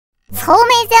从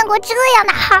没见过这样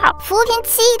的号，扶贫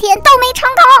7天都没成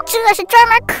功，这是专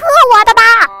门克我的吧？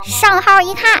上号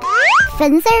一看，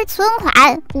粉丝存款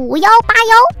5181，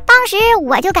当时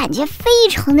我就感觉非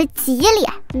常的激烈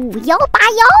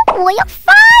，5181，我要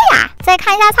发呀！再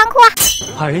看一下仓库啊，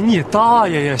哎呀你大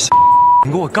爷呀！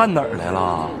你给我干哪儿来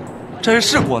了？这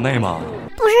是国内吗？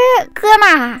不是，哥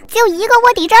们儿，就一个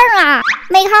卧底证啊，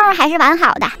没空还是完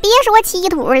好的，别说7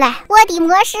图了，卧底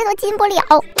模式都进不了。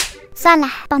算了，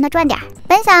帮他赚点。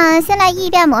本想先来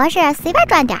异变模式，随便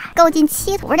赚点，够进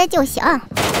7图的就行。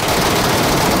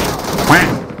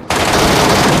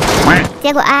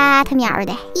结果啊，他喵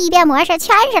的，异变模式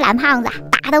全是蓝胖子，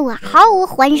打得我毫无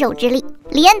还手之力，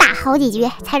连打好几局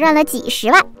才赚了几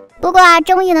10万。不过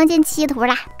终于能进7图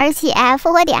了，而且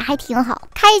复活点还挺好，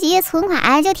开局存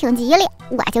款就挺激烈，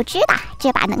我就知道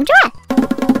这把能赚。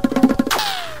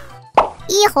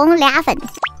1红2粉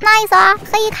 ，nice 啊！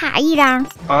黑卡1张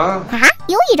啊，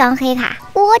又1张黑卡，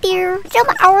我丢，这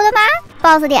么欧的吗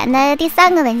 ？boss 点的第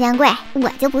3个文件柜，我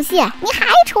就不信你还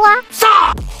戳！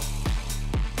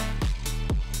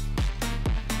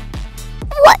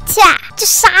我去，这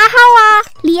啥号啊？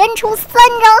连出3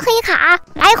张黑卡，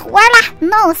来活了，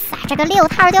弄死这个6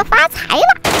套就发财了！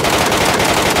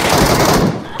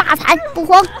大惨不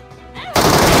慌，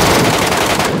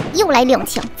又来2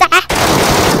枪，再来！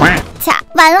恰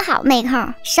完好没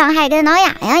空，伤害跟挠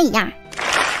痒痒一样。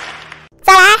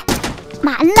再来，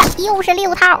满了，又是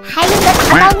6套，还用个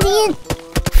大钢筋，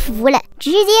服了，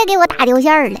直接给我打丢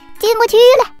线了，进不去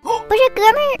了。不是哥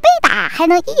们儿，被打还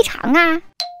能异常啊？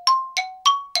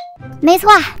没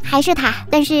错，还是他，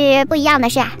但是不一样的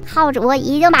是，号主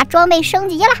已经把装备升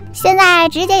级了，现在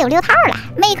直接有6套了，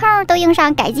没空都用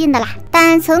上改进的了，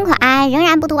但存款仍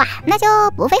然不多，那就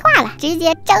不废话了，直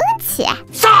接整起！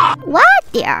我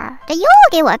丢，这又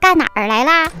给我干哪儿来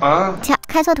了？瞧，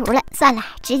开错图了，算了，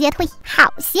直接退。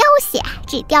好消息，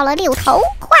只掉了6头；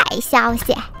坏消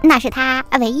息，那是他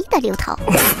唯一的6头。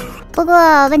不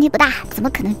过问题不大，怎么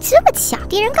可能这么巧？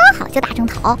敌人刚好就打中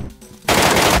头。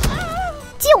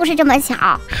就是这么巧，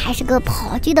还是个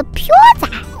跑局的飘仔，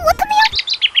我他喵！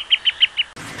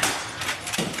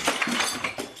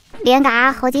连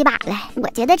嘎好几把了，我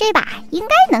觉得这把应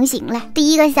该能行了。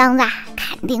第一个箱子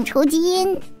肯定抽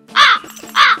金，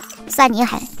算你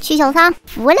狠，去小仓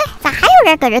服了，咋还有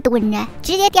人搁这蹲着？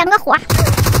直接点个火！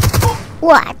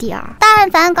我丢！但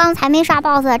凡刚才没刷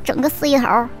boss， 整个4一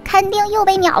头，肯定又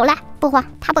被秒了。不慌，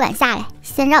他不敢下来，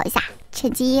先绕一下，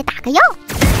趁机打个药。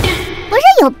不是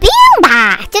有病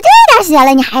吧？就这点血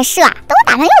了，你还射？等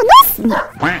我打完药弄死你！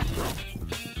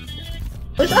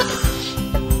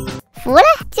服了，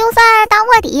就算当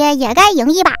卧底也该赢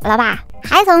1把了吧？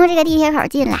还从这个地铁口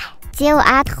进来，结果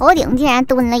头顶竟然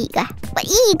蹲了一个，我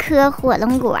1颗火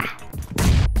龙果，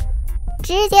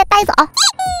直接带走。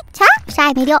瞧，啥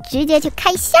也没掉，直接去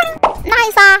开箱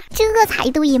 ，nice 啊！这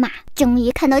才对嘛！终于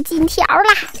看到金条了，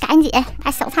赶紧把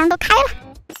小仓都开了。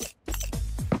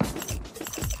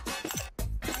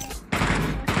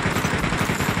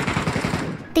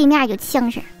对面有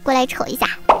枪声，过来瞅一下，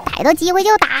逮到机会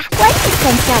就打，关你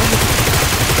3跳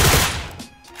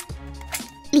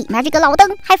里面这个老邓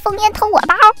还封面偷我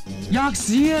包，吔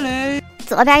死啊你！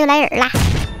左边又来人了，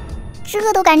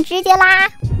这都敢直接拉，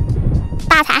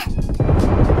大惨，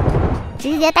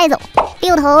直接带走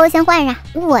，6头先换上。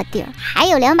我丢，还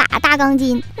有2把大钢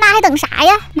筋，那还等啥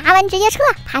呀？拿完直接撤，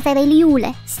他再为6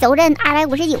了，小镇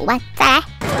259万，再来啊！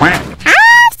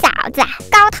小子，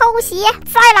搞偷袭，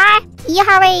再来！1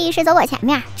号位是走我前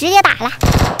面，直接打了。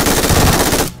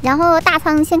然后大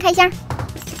仓先开箱，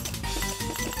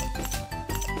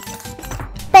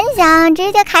本想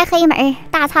直接开黑门，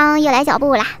大仓又来脚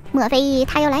步了，莫非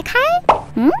他又来开？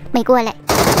没过来。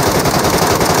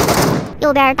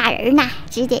右边打人呢，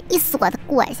直接一梭子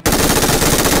过去，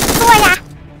坐下。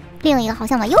另一个好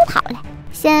像往右跑了，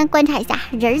先观察一下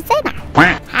人在哪儿。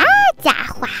啊，家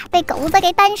伙被狗子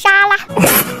给单杀了。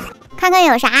看看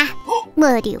有啥？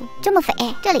我丢，这么匪！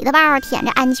这里的包舔着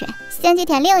安全，先去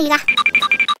舔另一个，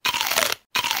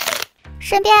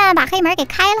顺便把黑门给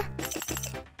开了。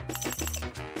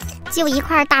就一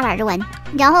块大板砖，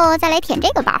然后再来舔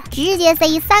这个包，直接塞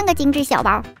3个精致小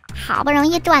包。好不容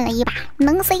易赚了1把，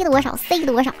能塞多少塞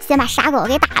多少。先把傻狗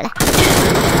给打了。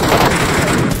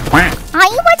哎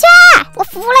呦我去！我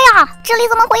服了呀！这里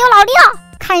怎么会有老六？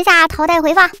看一下头戴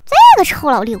回放，这个臭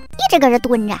老六一直搁这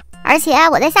蹲着。而且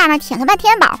我在下面舔了半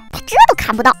天宝，他这都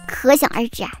看不到，可想而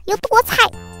知有多菜。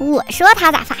我说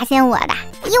他咋发现我的？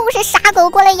又是傻狗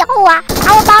过来咬我，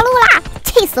把我暴露了，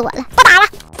气死我了！不打了，